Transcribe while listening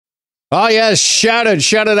Oh, yes, shout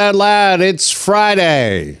it out loud. It's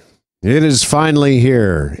Friday. It is finally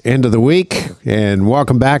here, end of the week, and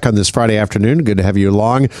welcome back on this Friday afternoon. Good to have you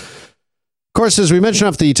along. Of course, as we mentioned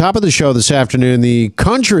off the top of the show this afternoon, the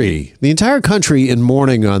entire country in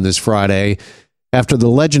mourning on this Friday after the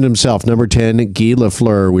legend himself, number 10, Guy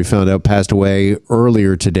Lafleur, we found out passed away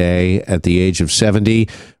earlier today at the age of 70.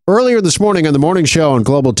 Earlier this morning on the morning show on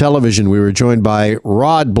Global Television, we were joined by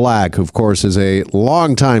Rod Black, who, of course, is a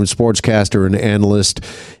longtime sportscaster and analyst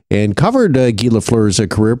and covered Guy Lafleur's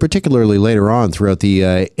career, particularly later on throughout the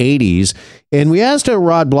 80s. And we asked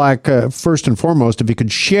Rod Black, first and foremost, if he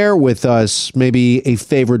could share with us maybe a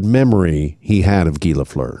favorite memory he had of Guy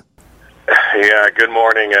Lafleur. Yeah, good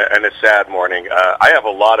morning, and a sad morning. I have a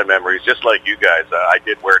lot of memories, just like you guys. I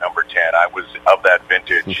did wear number 10. I was of that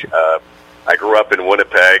vintage. I grew up in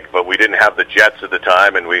Winnipeg, but we didn't have the Jets at the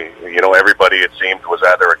time, and everybody, it seemed, was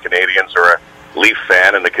either a Canadians or a Leaf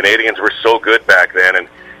fan, and the Canadians were so good back then. And,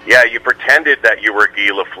 yeah, you pretended that you were Guy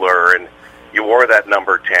Lafleur, and you wore that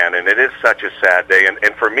number 10, and it is such a sad day.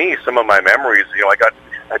 And for me, some of my memories, I got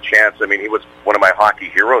a chance. I mean, he was one of my hockey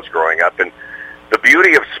heroes growing up, and the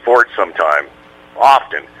beauty of sports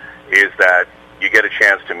often, is that you get a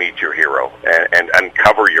chance to meet your hero and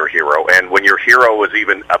uncover your hero. And when your hero is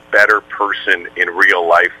even a better person in real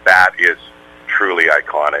life, that is truly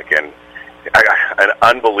iconic. And an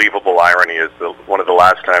unbelievable irony is one of the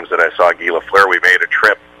last times that I saw Guy Lafleur, we made a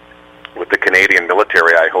trip with the Canadian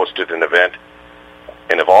military. I hosted an event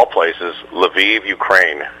in, of all places, Lviv,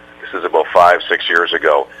 Ukraine. This is about 5-6 years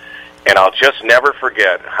ago. And I'll just never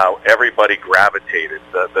forget how everybody gravitated.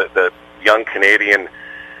 The young Canadian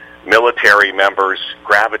military members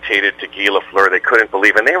gravitated to Guy Lafleur. They couldn't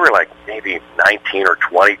believe, and they were like maybe 19 or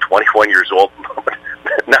 20, 21 years old.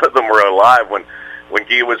 None of them were alive when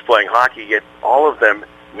Guy was playing hockey, yet all of them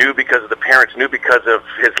knew because of the parents, knew because of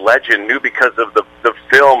his legend, knew because of the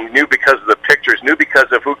film, knew because of the pictures, knew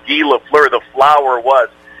because of who Guy Lafleur, the Flower, was.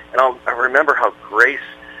 And I remember how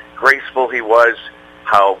graceful he was,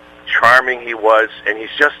 how charming he was, and he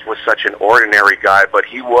just was such an ordinary guy, but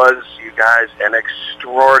he was, you guys, an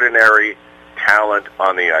extraordinary talent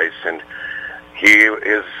on the ice, and he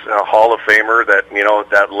is a Hall of Famer that,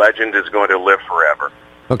 that legend is going to live forever.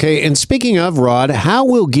 Okay, and speaking of, Rod, how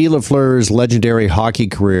will Guy Lafleur's legendary hockey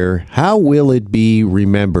career, how will it be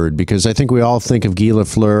remembered? Because I think we all think of Guy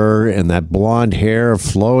Lafleur and that blonde hair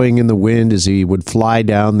flowing in the wind as he would fly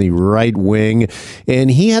down the right wing. And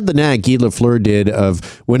he had the knack, Guy Lafleur did,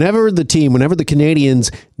 of whenever the Canadians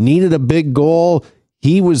needed a big goal,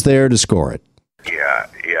 he was there to score it. Yeah,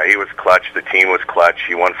 he was clutch. The team was clutch.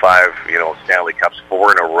 He won 5, Stanley Cups,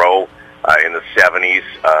 4 in a row. In the 70s,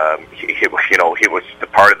 he was the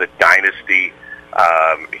part of the dynasty.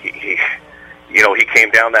 He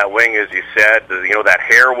came down that wing, as you said. That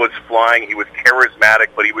hair was flying. He was charismatic,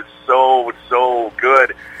 but he was so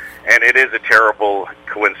good. And it is a terrible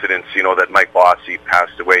coincidence, that Mike Bossy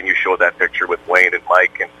passed away, and you showed that picture with Wayne and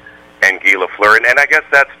Mike and Guy Lafleur. And I guess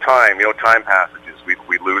that's time. Time passages.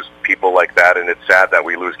 We lose people like that, and it's sad that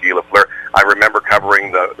we lose Guy Lafleur. I remember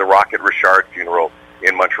covering the Rocket Richard funeral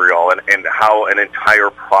in Montreal, and how an entire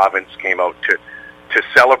province came out to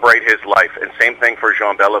celebrate his life. And same thing for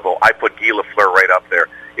Jean Beliveau. I put Guy Lafleur right up there.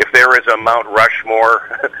 If there is a Mount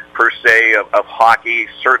Rushmore, per se, of hockey,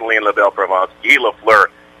 certainly in La Belle Province, Guy Lafleur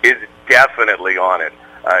is definitely on it.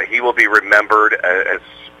 He will be remembered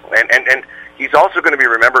and he's also going to be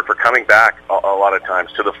remembered for coming back a lot of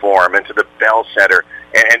times to the Forum and to the Bell Center.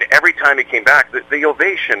 And every time he came back, the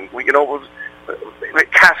ovation, was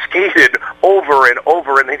cascaded over and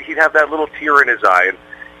over, and then he'd have that little tear in his eye. And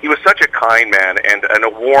he was such a kind man and a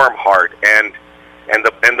warm heart. And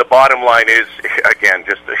the bottom line is, again,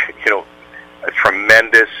 just a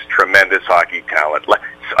tremendous hockey talent.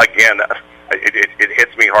 Again, it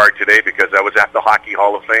hits me hard today because I was at the Hockey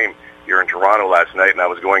Hall of Fame here in Toronto last night, and I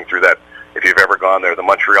was going through that. If you've ever gone there, the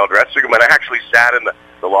Montreal dressing room, and I actually sat in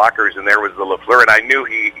the lockers, and there was the Lafleur, and I knew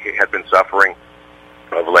he had been suffering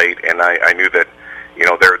of late, and I knew that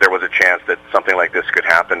there was a chance that something like this could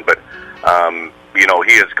happen, but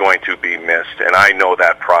he is going to be missed, and I know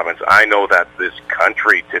that province, I know that this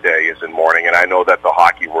country today is in mourning, and I know that the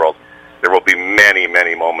hockey world, there will be many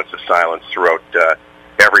moments of silence throughout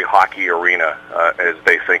every hockey arena as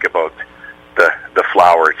they think about the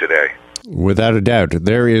Flower today. Without a doubt.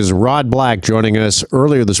 There is Rod Black joining us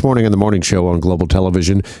earlier this morning on the morning show on Global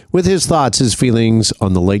Television with his thoughts, his feelings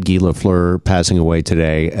on the late Guy Lafleur passing away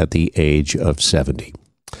today at the age of 70.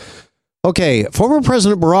 Okay, former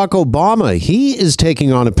President Barack Obama, he is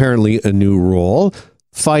taking on apparently a new role,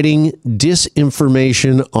 fighting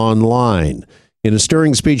disinformation online. In a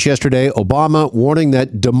stirring speech yesterday, Obama warning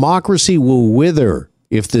that democracy will wither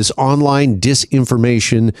if this online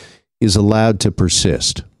disinformation is allowed to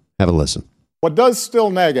persist. Have a listen. What does still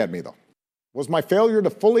nag at me, though, was my failure to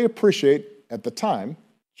fully appreciate at the time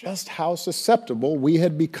just how susceptible we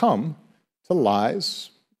had become to lies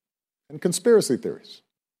and conspiracy theories,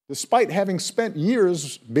 despite having spent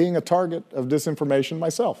years being a target of disinformation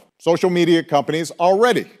myself. Social media companies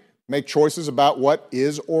already make choices about what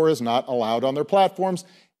is or is not allowed on their platforms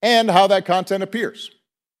and how that content appears,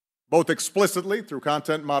 both explicitly through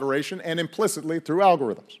content moderation and implicitly through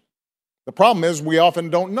algorithms. The problem is we often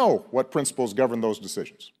don't know what principles govern those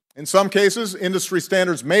decisions. In some cases, industry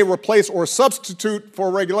standards may replace or substitute for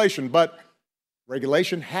regulation, but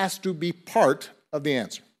regulation has to be part of the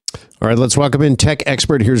answer. All right, let's welcome in tech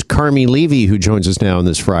expert. Here's Carmi Levy, who joins us now on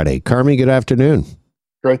this Friday. Carmi, good afternoon.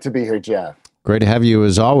 Great to be here, Jeff. Great to have you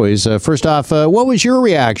as always. First off, what was your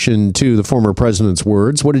reaction to the former president's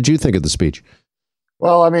words? What did you think of the speech?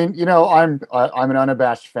 Well, I mean, I'm an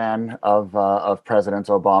unabashed fan of President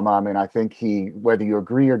Obama. I mean, I think whether you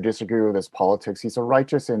agree or disagree with his politics, he's a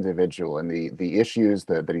righteous individual, and the issues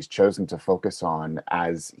that he's chosen to focus on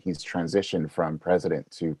as he's transitioned from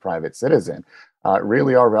president to private citizen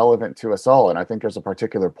really are relevant to us all. And I think there's a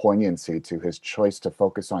particular poignancy to his choice to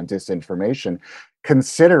focus on disinformation,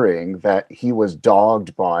 considering that he was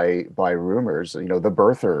dogged by rumors, the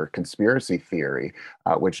birther conspiracy theory,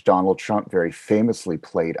 which Donald Trump very famously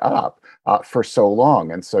played up for so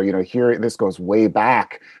long. And so, here this goes way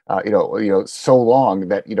back, so long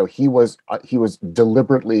that he was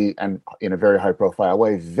deliberately and in a very high profile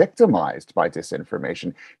way victimized by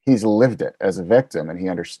disinformation. He's lived it as a victim, and he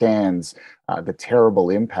understands the terrible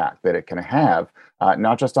impact that it can have,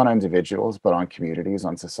 not just on individuals, but on communities,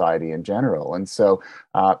 on society in general. And so,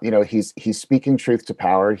 he's speaking truth to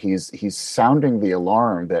power. He's sounding the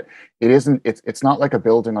alarm that it's not like a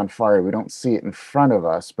building on fire. We don't see it in front of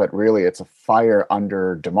us, but really it's a fire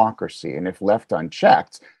under democracy. And if left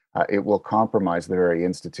unchecked, it will compromise the very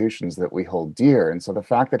institutions that we hold dear. And so the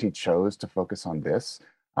fact that he chose to focus on this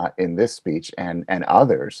in this speech and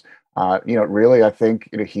others, really, I think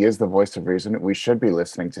he is the voice of reason. We should be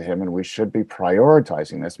listening to him, and we should be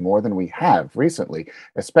prioritizing this more than we have recently,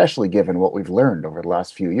 especially given what we've learned over the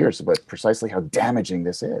last few years about precisely how damaging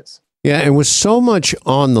this is. Yeah, and with so much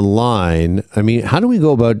on the line, I mean, how do we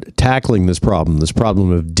go about tackling this problem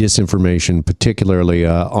of disinformation, particularly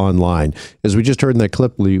online? As we just heard in that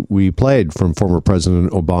clip we played from former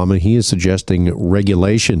President Obama, he is suggesting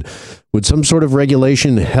regulation. Would some sort of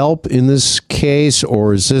regulation help in this case,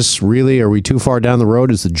 or is this really, are we too far down the road?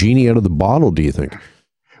 Is the genie out of the bottle, do you think?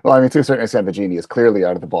 Well, I mean, to a certain extent, the genie is clearly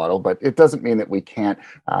out of the bottle, but it doesn't mean that we can't,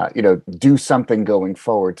 do something going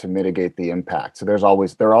forward to mitigate the impact. So there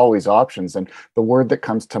are always options, and the word that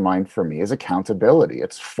comes to mind for me is accountability.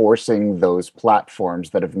 It's forcing those platforms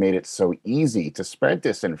that have made it so easy to spread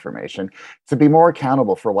disinformation to be more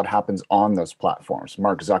accountable for what happens on those platforms.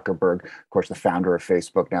 Mark Zuckerberg, of course, the founder of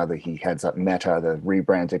Facebook, now that he heads up Meta, the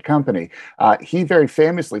rebranded company, he very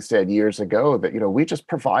famously said years ago that we just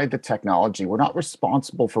provide the technology. We're not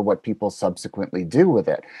responsible for what people subsequently do with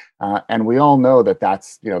it. And we all know that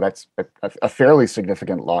that's a fairly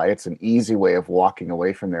significant lie. It's an easy way of walking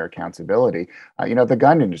away from their accountability. The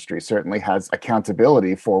gun industry certainly has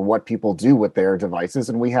accountability for what people do with their devices.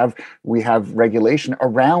 And we have regulation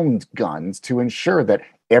around guns to ensure that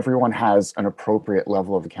everyone has an appropriate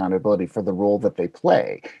level of accountability for the role that they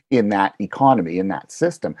play in that economy, in that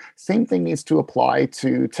system. Same thing needs to apply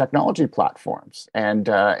to technology platforms.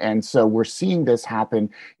 And so we're seeing this happen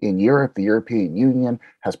in Europe. The European Union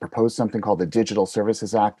has proposed something called the Digital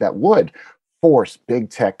Services Act that would force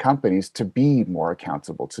big tech companies to be more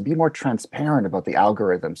accountable, to be more transparent about the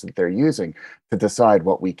algorithms that they're using to decide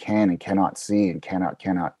what we can and cannot see and can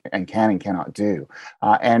and cannot do.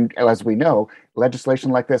 And as we know,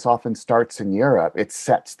 legislation like this often starts in Europe. It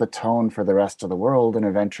sets the tone for the rest of the world, and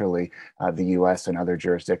eventually the US and other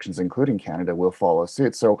jurisdictions, including Canada, will follow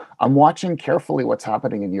suit. So I'm watching carefully what's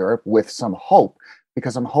happening in Europe with some hope,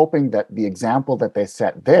 because I'm hoping that the example that they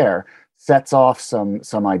set there sets off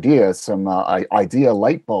some ideas, some idea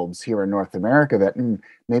light bulbs here in North America that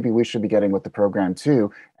maybe we should be getting with the program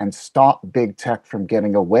too, and stop big tech from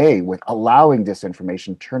getting away with allowing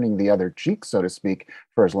disinformation, turning the other cheek, so to speak,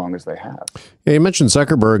 for as long as they have. Yeah, you mentioned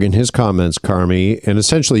Zuckerberg in his comments, Carmi, and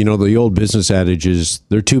essentially, the old business adage is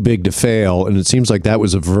they're too big to fail, and it seems like that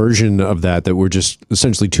was a version of that we're just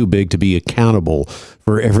essentially too big to be accountable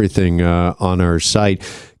for everything on our site.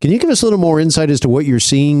 Can you give us a little more insight as to what you're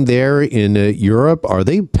seeing there in Europe? Are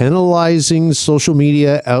they penalizing social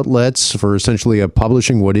media outlets for essentially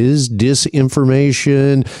publishing what is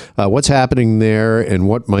disinformation? What's happening there, and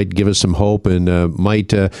what might give us some hope and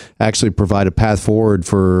might actually provide a path forward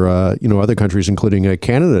for other countries, including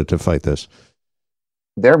Canada, to fight this?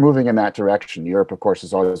 They're moving in that direction. Europe, of course,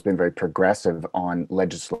 has always been very progressive on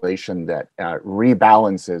legislation that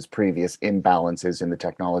rebalances previous imbalances in the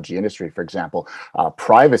technology industry. For example,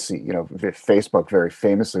 privacy. Facebook very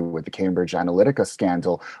famously with the Cambridge Analytica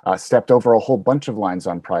scandal stepped over a whole bunch of lines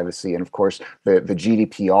on privacy. And of course, the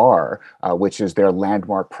GDPR, which is their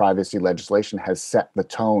landmark privacy legislation, has set the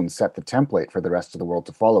tone, set the template for the rest of the world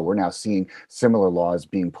to follow. We're now seeing similar laws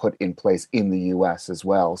being put in place in the US as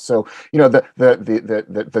well. So,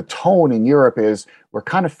 the tone in Europe is we're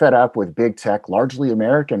kind of fed up with big tech, largely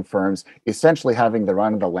American firms, essentially having the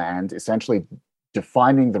run of the land, essentially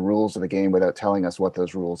defining the rules of the game without telling us what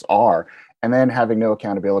those rules are, and then having no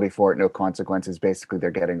accountability for it, no consequences. Basically,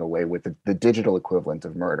 they're getting away with the digital equivalent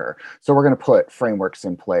of murder. So we're going to put frameworks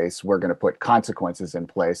in place. We're going to put consequences in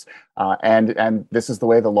place. And this is the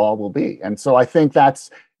way the law will be. And so I think that's,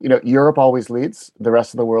 Europe always leads. The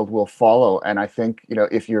rest of the world will follow. And I think,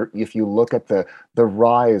 if you look at the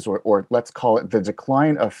rise or let's call it the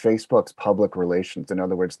decline of Facebook's public relations, in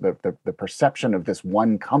other words, the perception of this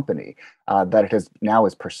one company that it has now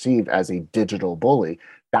is perceived as a digital bully,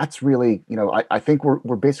 that's really, I think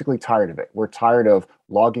we're basically tired of it. We're tired of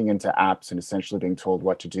logging into apps and essentially being told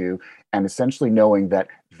what to do, and essentially knowing that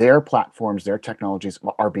their platforms, their technologies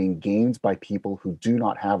are being gamed by people who do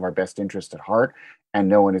not have our best interest at heart, and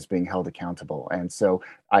no one is being held accountable. And so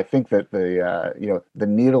I think that the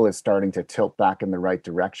needle is starting to tilt back in the right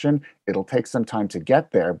direction. It'll take some time to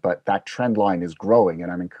get there, but that trend line is growing, and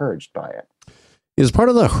I'm encouraged by it. Is part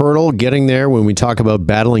of the hurdle getting there when we talk about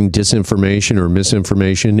battling disinformation or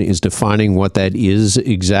misinformation is defining what that is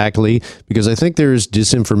exactly? Because I think there's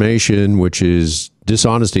disinformation, which is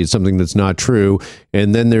dishonesty. It's something that's not true.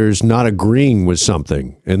 And then there's not agreeing with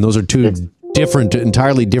something. And those are two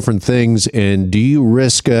entirely different things. And do you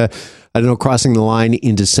risk, crossing the line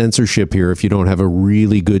into censorship here if you don't have a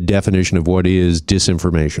really good definition of what is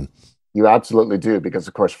disinformation? You absolutely do, because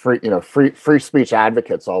of course, free speech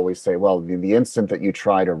advocates always say, well, the instant that you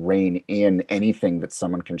try to rein in anything that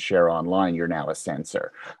someone can share online, you're now a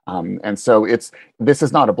censor. And so this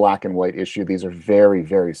is not a black and white issue. These are very,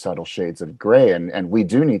 very subtle shades of gray, and we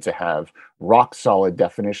do need to have rock solid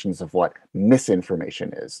definitions of what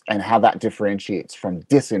misinformation is and how that differentiates from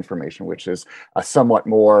disinformation, which is a somewhat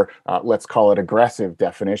more, let's call it aggressive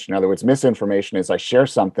definition. In other words, misinformation is I share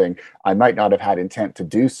something, I might not have had intent to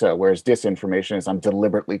do so, whereas disinformation is I'm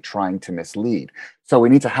deliberately trying to mislead. So we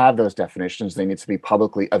need to have those definitions. They need to be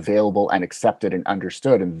publicly available and accepted and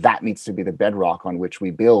understood. And that needs to be the bedrock on which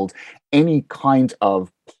we build any kind of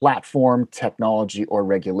platform, technology, or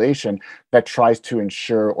regulation that tries to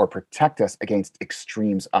ensure or protect us against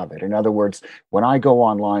extremes of it. In other words, when I go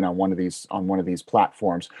online on one of these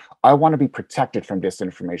platforms, I want to be protected from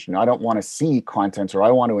disinformation. I don't want to see content, or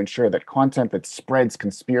I want to ensure that content that spreads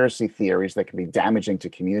conspiracy theories that can be damaging to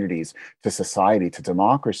communities, to society, to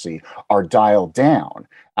democracy are dialed down.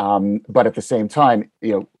 But at the same time,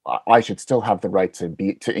 I should still have the right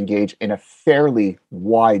to engage in a fairly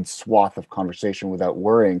wide swath of conversation without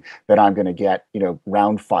worrying that I'm going to get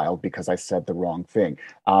round filed because I said the wrong thing.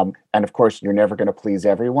 And of course, you're never going to please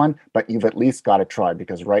everyone, but you've at least got to try,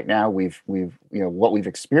 because right now we've what we've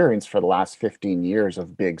experienced for the last 15 years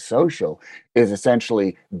of big social is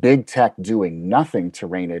essentially big tech doing nothing to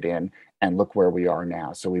rein it in. And look where we are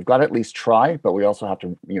now. So we've got to at least try, but we also have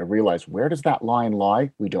to realize, where does that line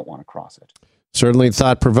lie? We don't want to cross it. Certainly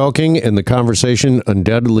thought-provoking, and the conversation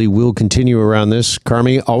undoubtedly will continue around this.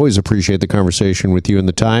 Carmi, always appreciate the conversation with you and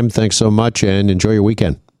the time. Thanks so much, and enjoy your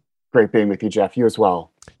weekend. Great being with you, Jeff. You as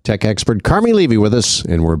well. Tech expert Carmi Levy with us,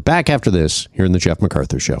 and we're back after this here in the Jeff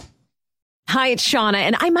MacArthur Show. Hi, it's Shauna,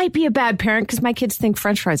 and I might be a bad parent because my kids think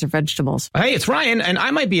French fries are vegetables. Hey, it's Ryan, and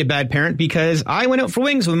I might be a bad parent because I went out for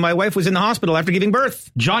wings when my wife was in the hospital after giving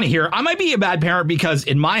birth. Johnny here. I might be a bad parent because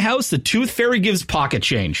in my house, the tooth fairy gives pocket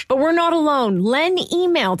change. But we're not alone. Len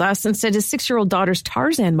emailed us and said his 6-year-old daughter's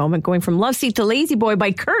Tarzan moment going from love seat to lazy boy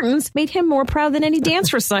by curtains made him more proud than any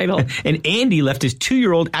dance recital. And Andy left his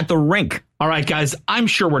 2-year-old at the rink. All right, guys, I'm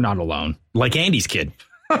sure we're not alone. Like Andy's kid.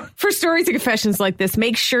 For stories and confessions like this,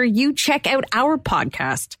 make sure you check out our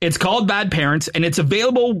podcast. It's called Bad Parents, and it's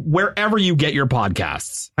available wherever you get your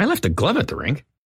podcasts. I left a glove at the rink.